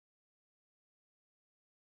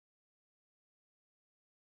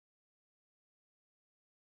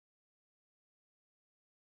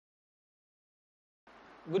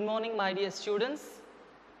Good morning, my dear students.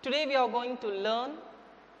 Today we are going to learn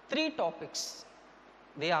three topics.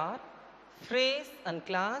 They are phrase and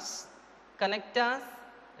class, connectors,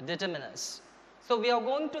 determiners. So we are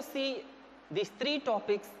going to see these three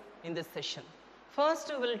topics in this session.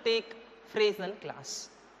 First we will take phrase and class.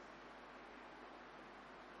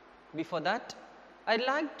 Before that, I'd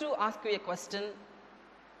like to ask you a question.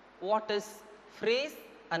 What is phrase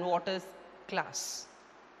and what is class?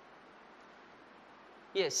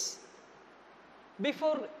 Yes.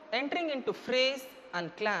 Before entering into phrase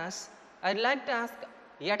and class, I'd like to ask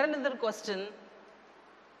yet another question.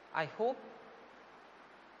 I hope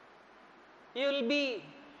you will be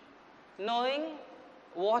knowing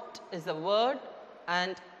what is a word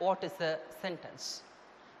and what is a sentence.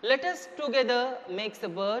 Letters together makes a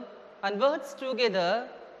word and words together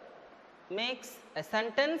makes a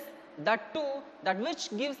sentence. That too, that which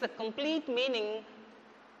gives a complete meaning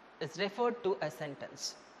is referred to a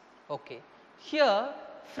sentence. Okay. Here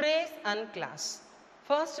phrase and class.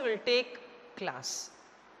 First we will take class.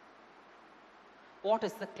 What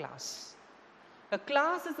is the class? A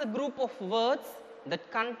class is a group of words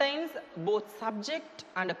that contains both subject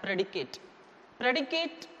and a predicate.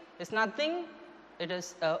 Predicate is nothing, it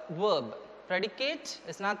is a verb. Predicate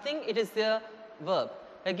is nothing, it is a verb.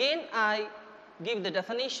 Again I give the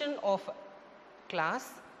definition of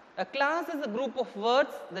class. A class is a group of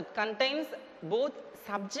words that contains both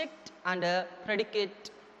subject and a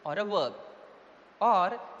predicate or a verb.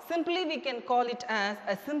 Or simply we can call it as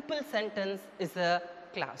a simple sentence is a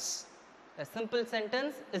class. A simple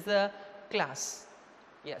sentence is a class.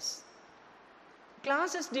 Yes.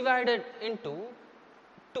 Class is divided into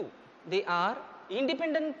two. They are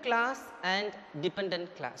independent class and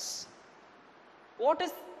dependent class. What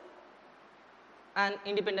is an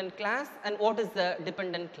independent class and what is the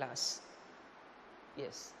dependent class?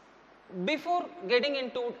 Yes. Before getting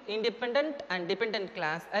into independent and dependent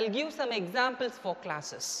class, I will give some examples for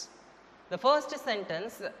classes. The first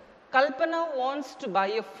sentence, Kalpana wants to buy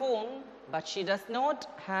a phone but she does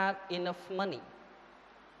not have enough money.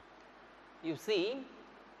 You see,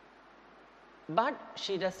 but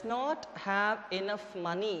she does not have enough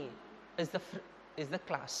money is the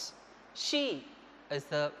class. She is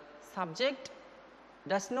the subject,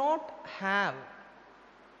 does not have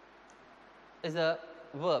is a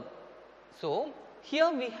verb. So here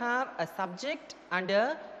we have a subject and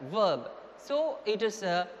a verb. So it is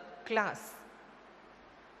a class.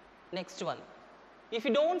 Next one. If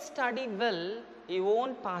you don't study well, you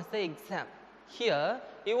won't pass the exam. Here,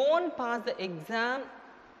 you won't pass the exam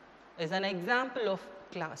is an example of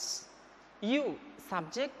class. You,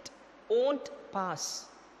 subject, won't pass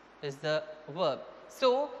is the verb.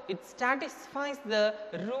 So it satisfies the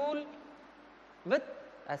rule with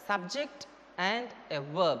a subject and a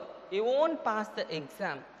verb. You won't pass the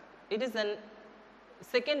exam. It is a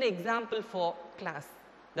second example for class.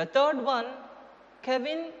 The third one,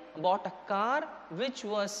 Kevin bought a car which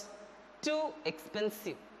was too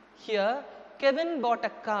expensive. Here, Kevin bought a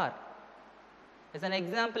car is an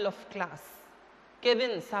example of class.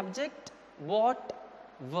 Kevin, subject, bought,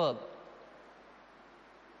 verb.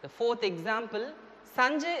 The fourth example,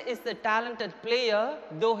 Sanjay is a talented player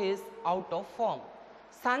though he is out of form.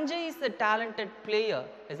 Sanjay is a talented player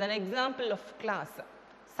is an example of class.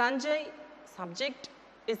 Sanjay, subject,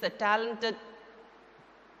 is a talented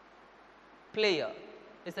player.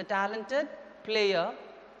 Is a talented player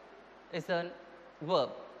is a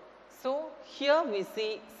verb. So here we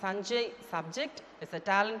see Sanjay, subject, is a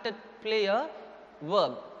talented player,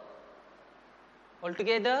 verb.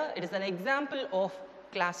 Altogether it is an example of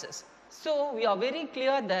classes. So we are very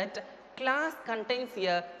clear that class contains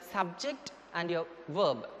a subject and a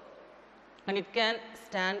verb, and it can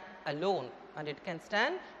stand alone,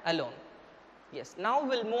 Yes. Now we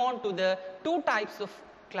will move on to the two types of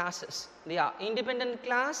classes. They are independent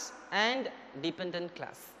class and dependent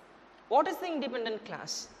class. What is the independent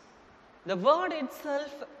class? The word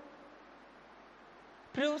itself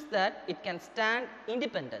proves that it can stand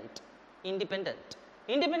independent.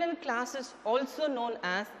 Independent class is also known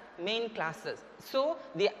as main classes. So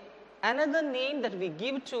the another name that we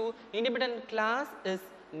give to independent class is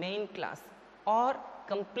main class or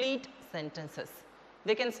complete sentences.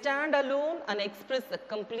 They can stand alone and express a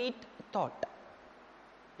complete thought.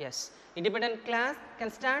 Yes, independent class can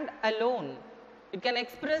stand alone. It can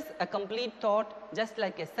express a complete thought just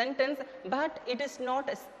like a sentence, but it is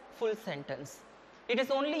not a full sentence. It is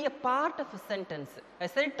only a part of a sentence. A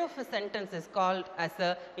set of a sentence is called as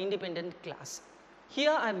a independent class.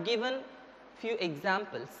 Here I have given few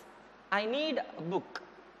examples. I need a book.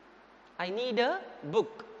 I need a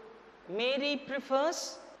book. Mary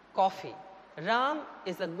prefers coffee. Ram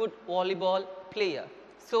is a good volleyball player.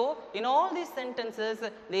 So, in all these sentences,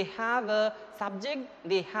 they have a subject,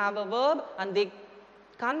 they have a verb, and they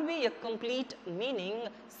convey a complete meaning,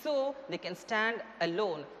 so they can stand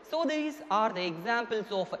alone. So, these are the examples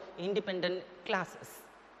of independent classes.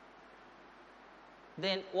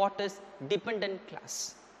 Then, what is dependent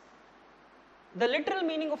class? The literal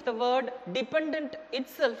meaning of the word dependent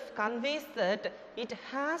itself conveys that it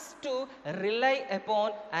has to rely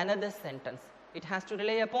upon another sentence. It has to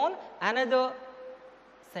rely upon another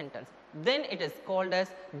sentence. Then it is called as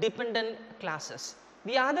dependent classes.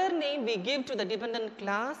 The other name we give to the dependent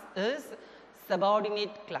class is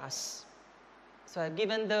subordinate class. So, I have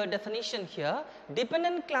given the definition here.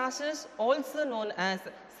 Dependent classes, also known as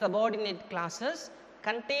subordinate classes,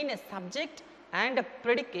 contain a subject and a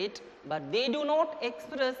predicate, but they do not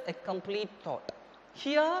express a complete thought.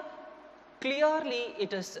 Here clearly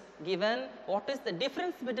it is given what is the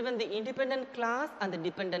difference between the independent class and the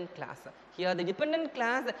dependent class. Here the dependent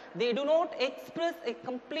class, they do not express a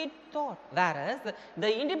complete thought, whereas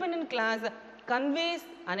the independent class conveys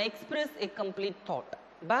and express a complete thought,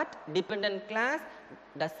 but dependent class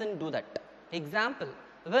doesn't do that. Example,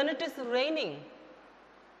 when it is raining,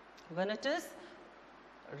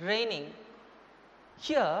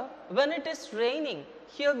 here when it is raining,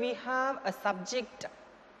 here we have a subject,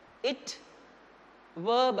 it,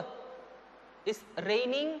 verb is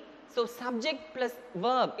raining. So, subject plus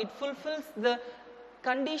verb, it fulfills the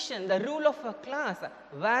condition, the rule of a class,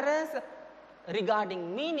 whereas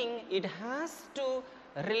regarding meaning, it has to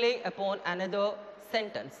rely upon another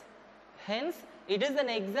sentence. Hence, it is an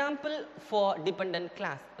example for dependent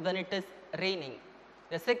class when it is raining.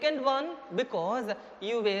 The second one, because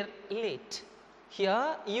you were late.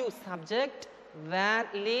 Here, you subject, were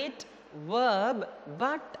late, verb,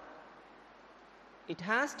 but it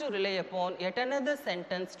has to rely upon yet another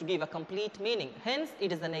sentence to give a complete meaning. Hence,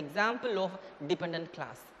 it is an example of dependent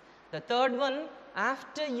class. The third one,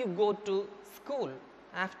 after you go to school,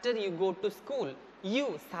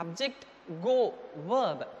 you subject, go,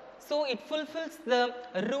 verb. So, it fulfills the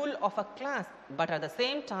rule of a class, but at the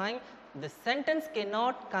same time, the sentence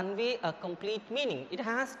cannot convey a complete meaning. It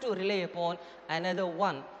has to rely upon another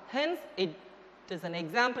one. Hence, it is an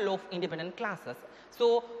example of independent classes.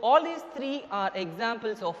 So, all these three are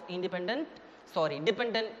examples of dependent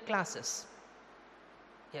classes.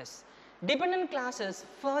 Yes. Dependent classes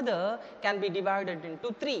further can be divided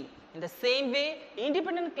into three. In the same way,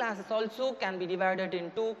 independent classes also can be divided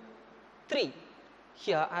into three.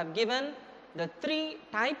 Here I have given the three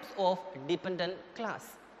types of dependent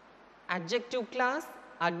class: adjective class,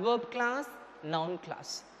 adverb class, noun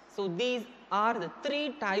class. So, these are the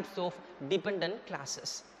three types of dependent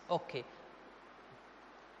classes. Okay.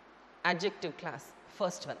 Adjective class,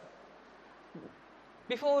 first one.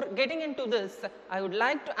 Before getting into this, I would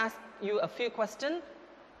like to ask you a few questions.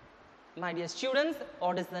 My dear students,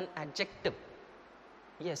 what is an adjective?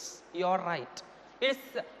 Yes, you are right. It is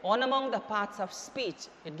one among the parts of speech.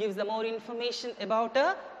 It gives the more information about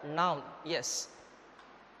a noun. Yes.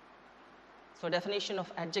 So, definition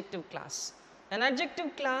of adjective class. An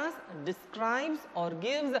adjective class describes or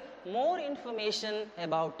gives more information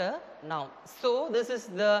about a noun. So, this is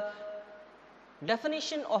the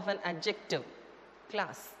definition of an adjective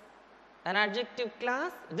class. An adjective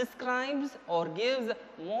class describes or gives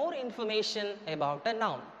more information about a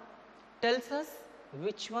noun. Tells us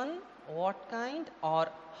which one, what kind, or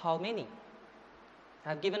how many. I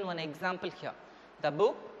have given one example here. The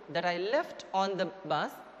book that I left on the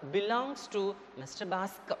bus belongs to Mr.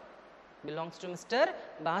 Bhaskar. Belongs to Mr.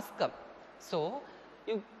 Bhaskar. So,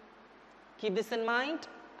 you keep this in mind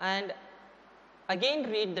and again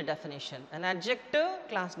read the definition. An adjective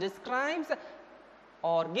class describes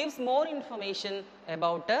or gives more information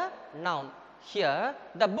about a noun. Here,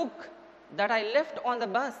 the book that I left on the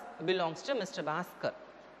bus belongs to Mr. Bhaskar.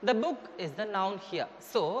 The book is the noun here.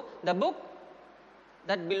 So, the book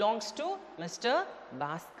that belongs to Mr.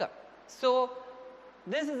 Bhaskar. So,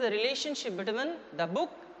 this is a relationship between the book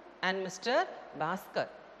and Mr. Bhaskar.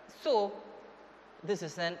 So, this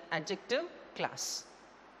is an adjective class.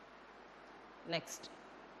 Next,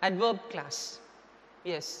 adverb class.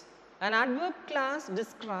 Yes, an adverb class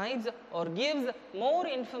describes or gives more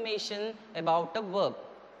information about a verb.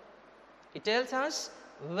 It tells us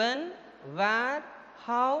when, where,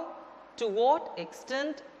 how, to what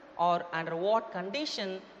extent, or under what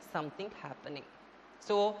condition something happening.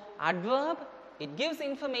 So, adverb, it gives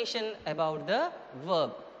information about the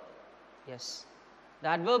verb. Yes, the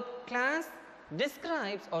adverb class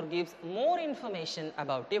describes or gives more information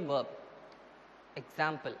about a verb.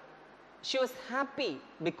 Example, she was happy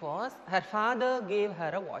because her father gave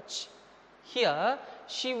her a watch. Here,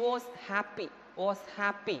 she was happy, was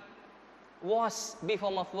happy. Was, be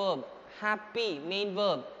form of verb. Happy, main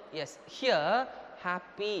verb. Yes, here,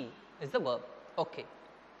 happy is the verb. Okay.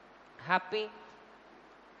 Happy.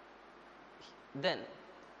 Then,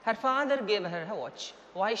 her father gave her a watch.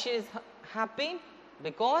 Why she is happy?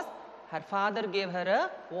 Because her father gave her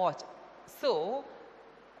a watch. So,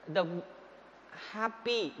 the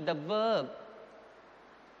happy, the verb,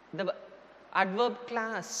 the adverb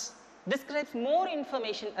class describes more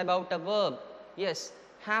information about a verb. Yes,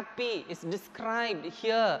 happy is described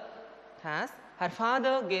here as her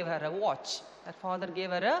father gave her a watch. Her father gave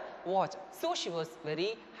her a watch. So, she was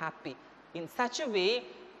very happy. In such a way,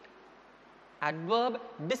 adverb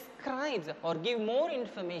describes or give more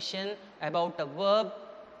information about a verb.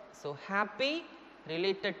 So, happy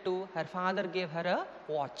related to her father gave her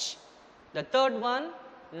a watch. The third one,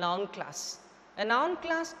 noun class. A noun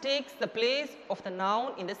class takes the place of the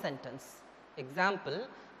noun in the sentence. Example,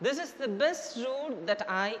 this is the best route that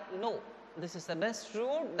I know. This is the best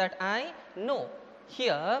route that I know.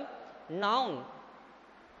 Here, noun,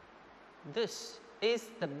 this is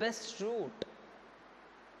the best route.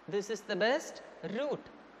 This is the best route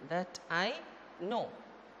that I know.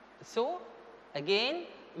 So, again,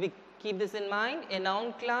 we keep this in mind. A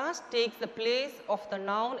noun class takes the place of the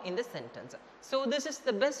noun in the sentence. So, this is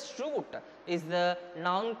the best route is the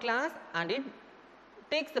noun class and it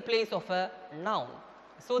takes the place of a noun.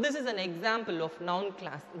 So, this is an example of noun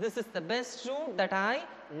class. This is the best route that I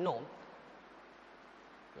know.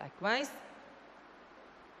 Likewise,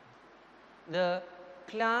 the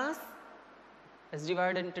class is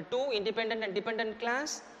divided into two, independent and dependent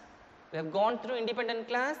class. We have gone through independent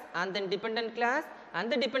class and then dependent class,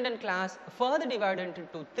 and the dependent class further divided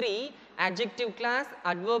into three, adjective class,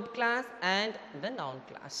 adverb class and the noun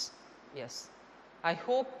class. Yes, I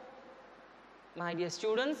hope, my dear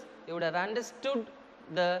students, you would have understood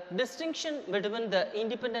the distinction between the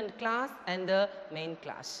independent class and the main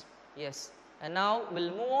class. Yes, and now we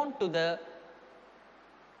will move on to the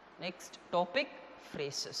next topic,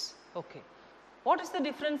 phrases. Okay. What is the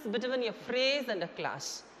difference between a phrase and a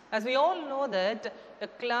class? As we all know that a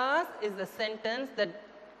class is a sentence that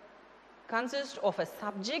consists of a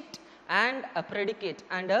subject and a predicate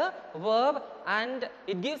and a verb, and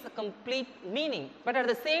it gives a complete meaning, but at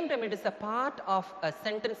the same time it is a part of a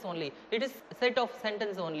sentence only. It is a set of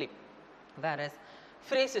sentence only, whereas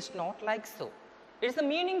phrase is not like so. It is a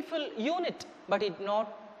meaningful unit, but it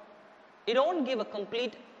don't give a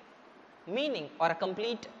complete meaning or a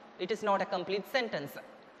complete, it is not a complete sentence.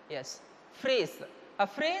 Yes, phrase. A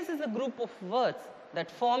phrase is a group of words that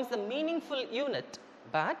forms a meaningful unit,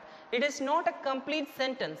 but it is not a complete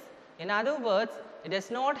sentence. In other words, it does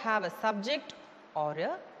not have a subject or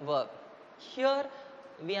a verb. Here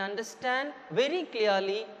we understand very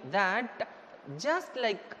clearly that just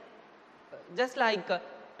like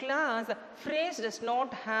class, phrase does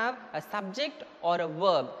not have a subject or a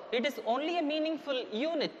verb. It is only a meaningful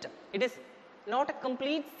unit. It is not a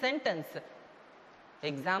complete sentence.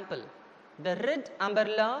 Example, the red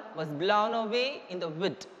umbrella was blown away in the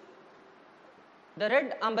wind. The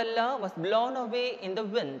red umbrella was blown away in the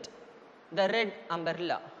wind. The red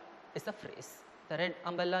umbrella is a phrase. The red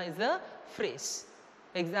umbrella is a phrase.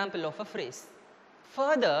 Example of a phrase.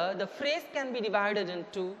 Further, the phrase can be divided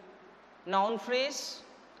into noun phrase,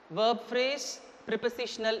 verb phrase,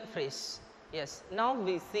 prepositional phrase. Yes, now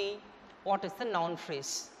we see what is a noun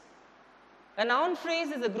phrase. A noun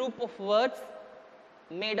phrase is a group of words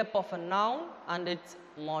made up of a noun and its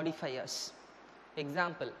modifiers.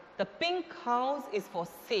 Example, the pink house is for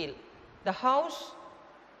sale. The house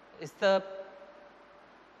is the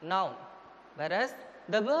noun, whereas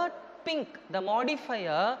the word pink, the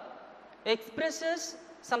modifier, expresses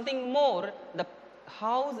something more. The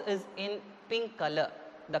house is in pink color.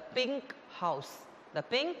 The pink house. The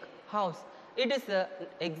pink house. It is an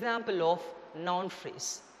example of noun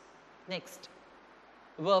phrase. Next,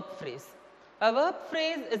 verb phrase. A verb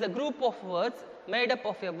phrase is a group of words made up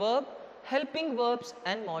of a verb, helping verbs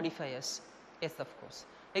and modifiers. Yes, of course.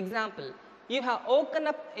 Example, you have woken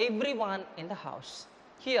up everyone in the house.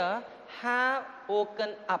 Here, have woken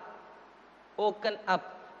up. Woken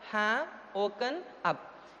up. Have woken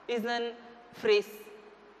up is a phrase,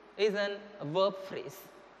 is a verb phrase,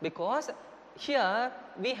 because here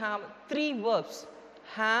we have three verbs,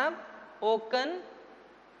 have, woken,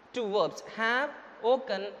 two verbs, have,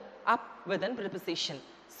 woken, up with a preposition.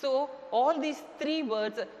 So, all these three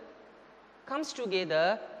words comes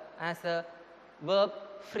together as a verb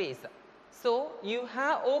phrase. So, you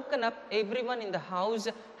have woken up everyone in the house.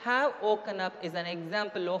 Have woken up is an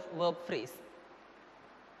example of verb phrase.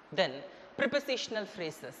 Then, prepositional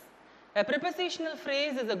phrases. A prepositional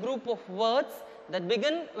phrase is a group of words that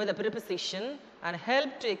begin with a preposition and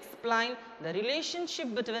help to explain the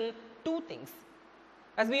relationship between two things.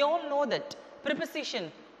 As we all know that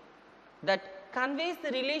preposition that conveys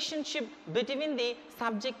the relationship between the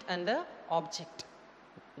subject and the object.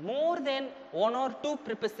 More than one or two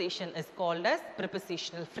preposition is called as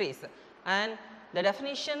prepositional phrase, and the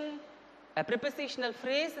definition, a prepositional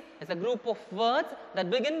phrase is a group of words that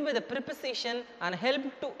begin with a preposition and help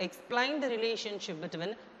to explain the relationship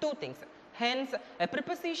between two things. Hence, a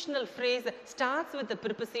prepositional phrase starts with a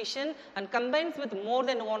preposition and combines with more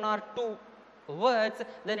than one or two words,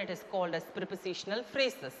 then it is called as prepositional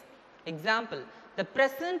phrases. Example, the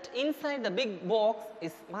present inside the big box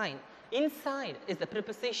is mine. Inside is the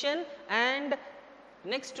preposition, and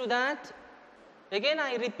next to that, again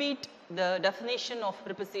I repeat the definition of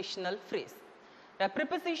prepositional phrase. A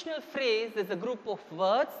prepositional phrase is a group of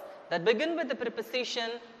words that begin with the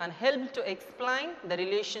preposition and help to explain the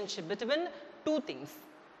relationship between two things.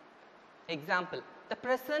 Example, the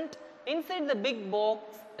present inside the big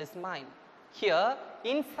box is mine. Here,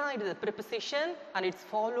 inside is the preposition and it's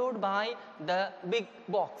followed by the big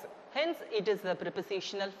box. Hence, it is a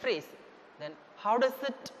prepositional phrase. Then, how does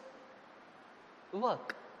it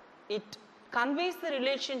work? It conveys the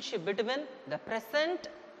relationship between the present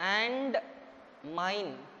and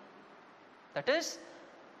mine. That is,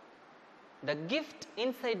 the gift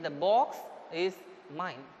inside the box is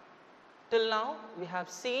mine. Till now, we have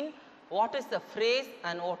seen what is the phrase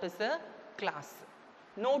and what is the class.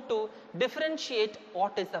 Note to differentiate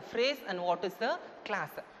what is a phrase and what is a class.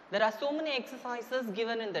 There are so many exercises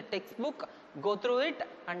given in the textbook. Go through it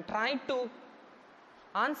and try to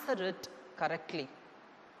answer it correctly.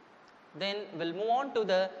 Then we'll move on to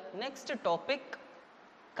the next topic,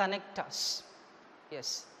 connectors.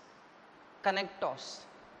 Yes, connectors.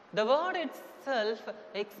 The word itself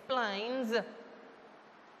explains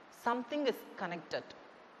something is connected.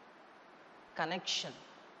 Connection.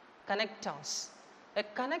 Connectors. A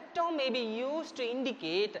connector may be used to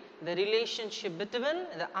indicate the relationship between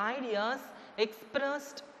the ideas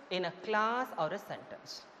expressed in a class or a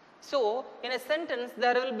sentence. So, in a sentence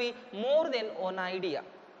there will be more than one idea.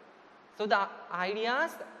 So, the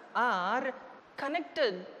ideas are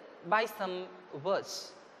connected by some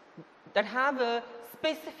words that have a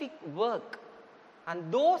specific work,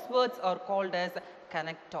 and those words are called as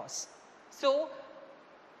connectors. So,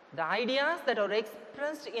 the ideas that are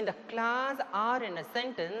expressed in the class or in a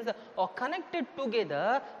sentence are connected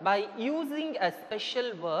together by using a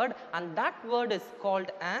special word, and that word is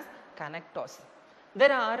called as connectors.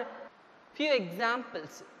 There are few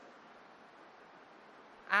examples: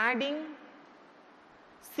 adding,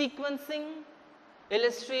 sequencing,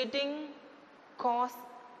 illustrating, cause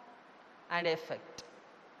and effect.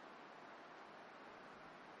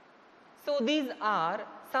 So, these are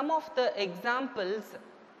some of the examples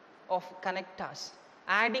of connectors: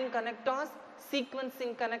 adding connectors,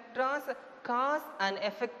 sequencing connectors, cause and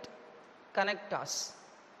effect connectors.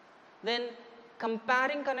 Then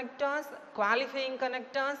comparing connectors, qualifying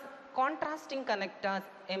connectors, contrasting connectors,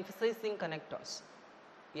 emphasizing connectors.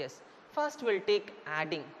 Yes, first we'll take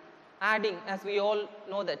adding. Adding, as we all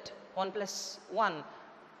know that 1 plus 1,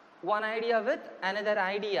 one idea with another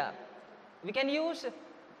idea. We can use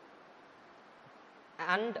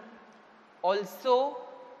and, also,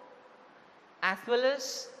 as well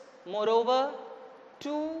as, moreover,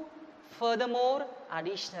 to, furthermore,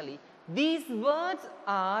 additionally. These words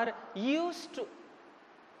are used to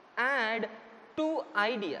add two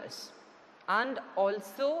ideas, and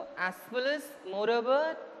also, as well as,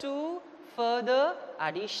 moreover, to, further,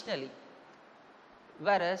 additionally.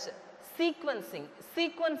 Whereas sequencing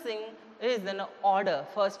is in order,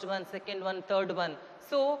 first one, second one, third one.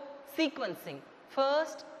 So, sequencing,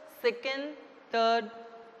 first, second, third,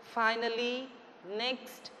 finally,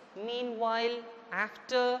 next, meanwhile,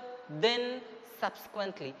 after, then,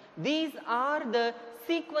 subsequently. These are the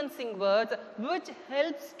sequencing words which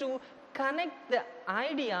helps to connect the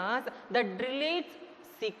ideas that relates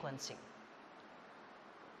sequencing.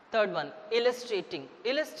 Third one, illustrating.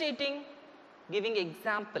 Illustrating, giving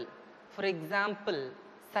example. For example,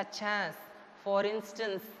 such as, for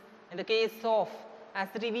instance, in the case of, as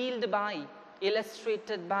revealed by,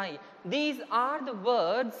 illustrated by. These are the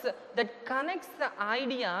words that connects the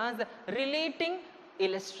ideas relating,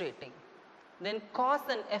 illustrating. Then cause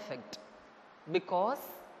and effect. Because,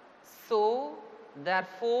 so,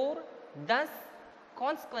 therefore, thus,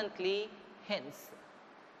 consequently, hence.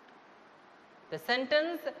 The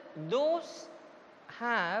sentence, those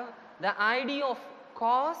have the idea of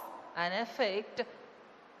cause and effect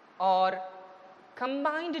are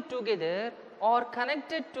combined together are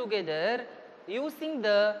connected together using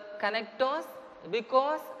the connectors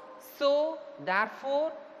because, so,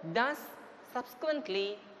 therefore, thus,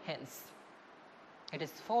 subsequently, hence. It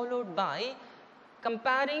is followed by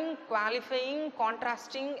comparing, qualifying,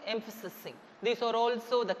 contrasting, emphasizing. These are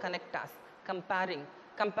also the connectors.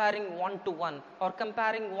 Comparing one to one, or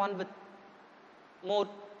comparing one with more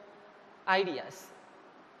ideas.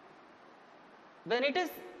 When it is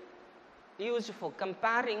used for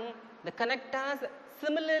comparing, the connectors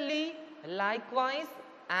similarly, likewise,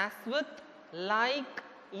 as with, like,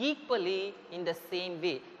 equally, in the same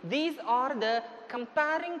way. These are the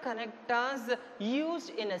comparing connectors used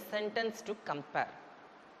in a sentence to compare.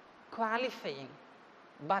 Qualifying,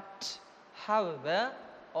 but, however,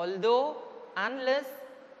 although, unless,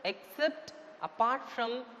 except, apart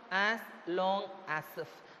from, as, long, as if.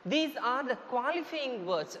 These are the qualifying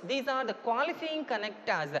words. These are the qualifying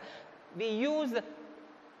connectors we use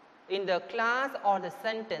in the class or the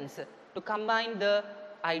sentence to combine the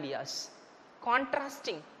ideas.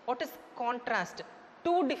 Contrasting. What is contrast?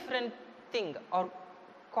 Two different things are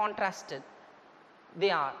contrasted. They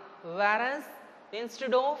are whereas,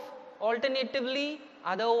 instead of, alternatively,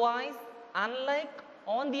 otherwise, unlike,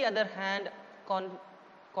 on the other hand,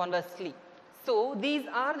 conversely. So, these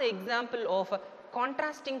are the example of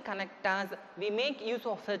contrasting connectors. We make use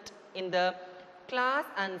of it in the class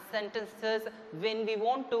and sentences when we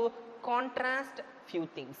want to contrast few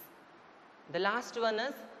things. The last one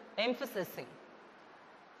is emphasizing.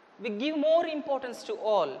 We give more importance to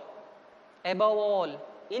all, above all,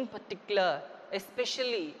 in particular,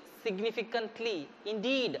 especially, significantly,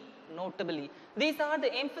 indeed, notably. These are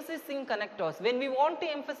the emphasizing connectors. When we want to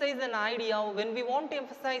emphasize an idea, when we want to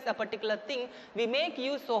emphasize a particular thing, we make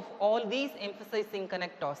use of all these emphasizing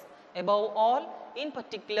connectors. Above all, in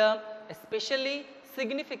particular, especially,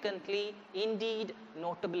 significantly, indeed,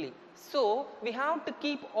 notably. So, we have to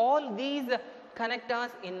keep all these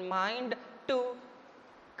connectors in mind to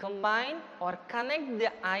combine or connect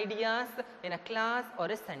the ideas in a class or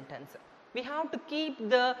a sentence. We have to keep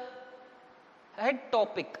the head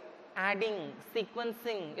topic, adding,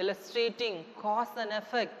 sequencing, illustrating, cause and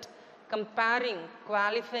effect, comparing,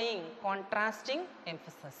 qualifying, contrasting,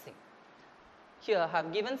 emphasizing. Here I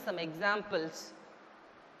have given some examples.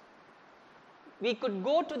 We could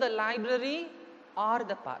go to the library or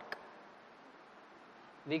the park.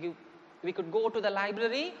 We could go to the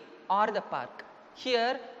library or the park.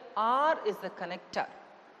 Here or is the connector.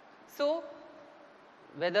 So,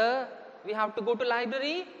 whether we have to go to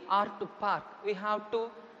library or to park, we have to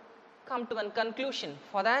come to one conclusion.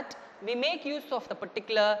 For that, we make use of the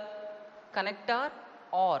particular connector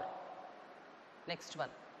or. Next one.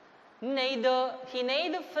 He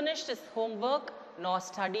neither finished his homework nor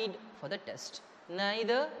studied for the test.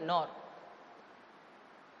 Neither nor.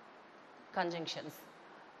 Conjunctions.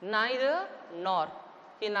 Neither nor.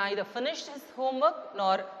 He neither finished his homework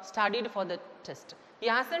nor studied for the test. He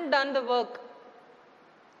hasn't done the work,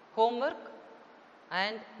 homework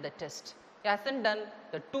and the test. He hasn't done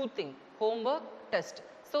the two things, homework, test.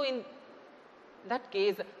 So, in that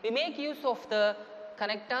case, we make use of the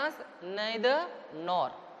connectors neither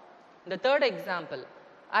nor. The third example,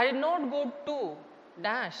 I did not go to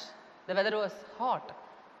dash, the weather was hot.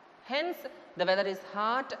 Hence, the weather is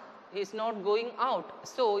hot, he is not going out.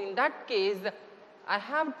 So, in that case, I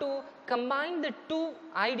have to combine the two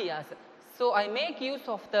ideas. So, I make use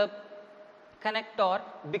of the connector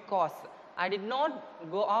because. I did not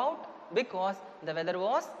go out because the weather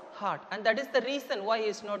was hot, and that is the reason why he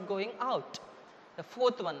is not going out. The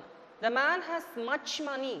fourth one, the man has much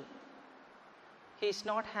money. He is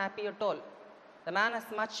not happy at all. The man has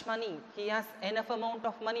much money. He has enough amount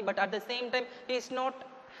of money, but at the same time, he is not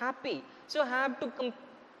happy. So, I have to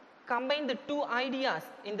combine the two ideas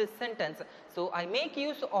in this sentence. So, I make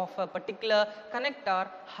use of a particular connector,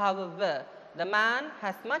 however. The man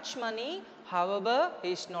has much money, however,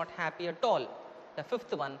 he is not happy at all. The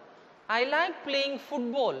fifth one, I like playing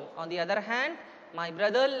football. On the other hand, my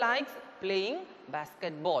brother likes playing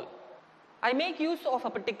basketball. I make use of a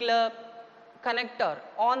particular connector.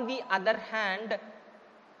 On the other hand,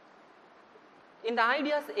 in the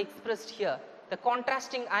ideas expressed here, the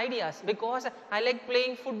contrasting ideas, because I like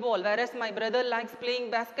playing football whereas my brother likes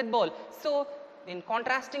playing basketball. So, in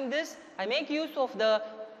contrasting this, I make use of the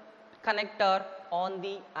connector on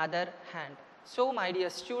the other hand. So, my dear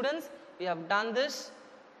students, we have done this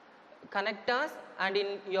connectors, and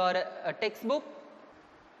in your textbook,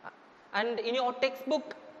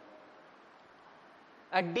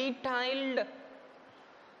 a detailed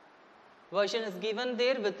version is given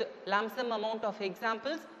there with lump sum amount of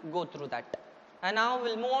examples. Go through that. And now we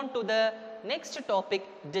will move on to the next topic,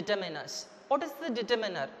 determiners. What is the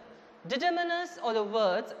determiner? Determiners are the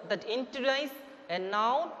words that introduce a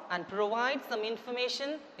noun and provide some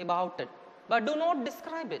information about it, but do not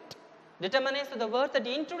describe it. Determiners are the words that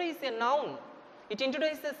introduce a noun. It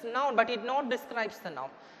introduces noun, but it not describes the noun.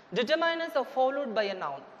 Determiners are followed by a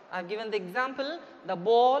noun. I have given the example: the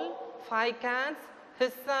ball, 5 cats,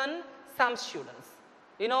 his son, some students.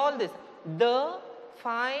 In all this, the,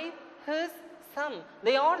 5, his, some,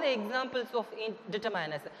 they are the examples of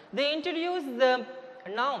determiners. They introduce the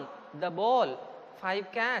noun, the ball,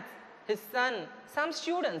 5 cats, his son, some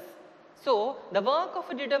students. So, the work of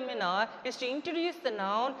a determiner is to introduce the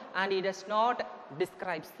noun and it does not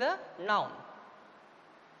describe the noun.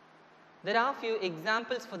 There are few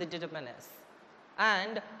examples for the determiners.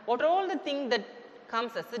 And what are all the things that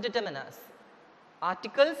comes as the determiners?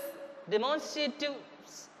 Articles,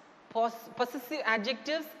 demonstratives, possessive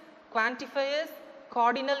adjectives, quantifiers,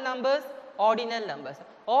 cardinal numbers, ordinal numbers.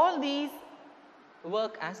 All these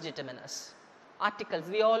work as determiners. Articles,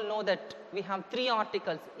 we all know that we have 3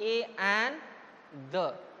 articles: a, and,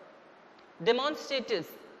 the. Demonstratives,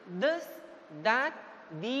 this, that,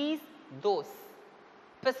 these, those.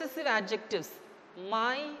 Possessive adjectives: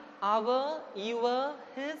 my, our, your,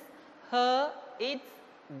 his, her, its,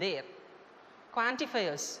 their.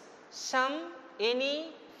 Quantifiers: some,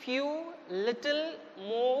 any, few, little,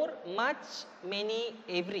 more, much, many,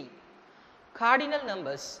 every. Cardinal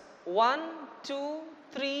numbers: 1, 2,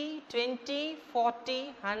 3, 20, 40,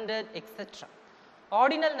 100, etc.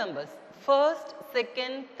 Ordinal numbers: first,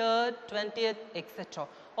 second, third, 20th, etc.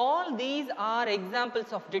 All these are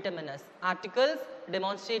examples of determiners: articles,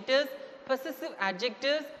 demonstratives, possessive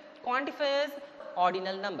adjectives, quantifiers,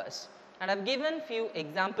 ordinal numbers. And I have given few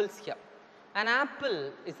examples here. An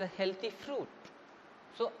apple is a healthy fruit.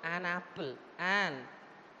 So, an apple, an,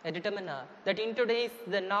 a determiner that introduces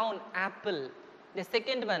the noun apple. The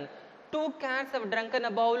second one, 2 cats have drunken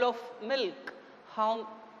a bowl of milk. How?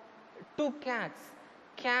 2 cats.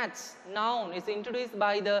 Cats, noun, is introduced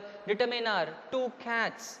by the determiner, 2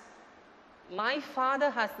 cats. My father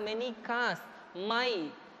has many cars. My,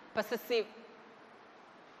 possessive,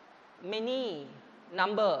 many,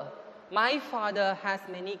 number. My father has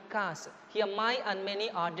many cars. Here my and many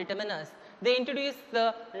are determiners. They introduce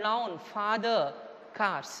the noun father,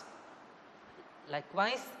 cars.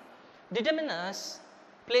 Likewise, determiners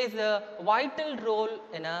plays a vital role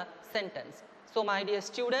in a sentence. So, my dear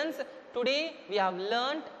students, today we have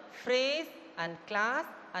learnt phrase and class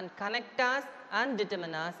and connectors and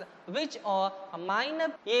determiners, which are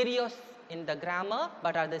minor areas in the grammar,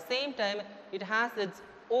 but at the same time it has its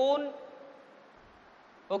own.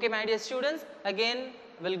 Okay, my dear students, again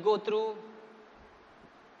we will go through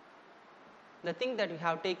the thing that we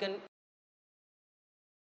have taken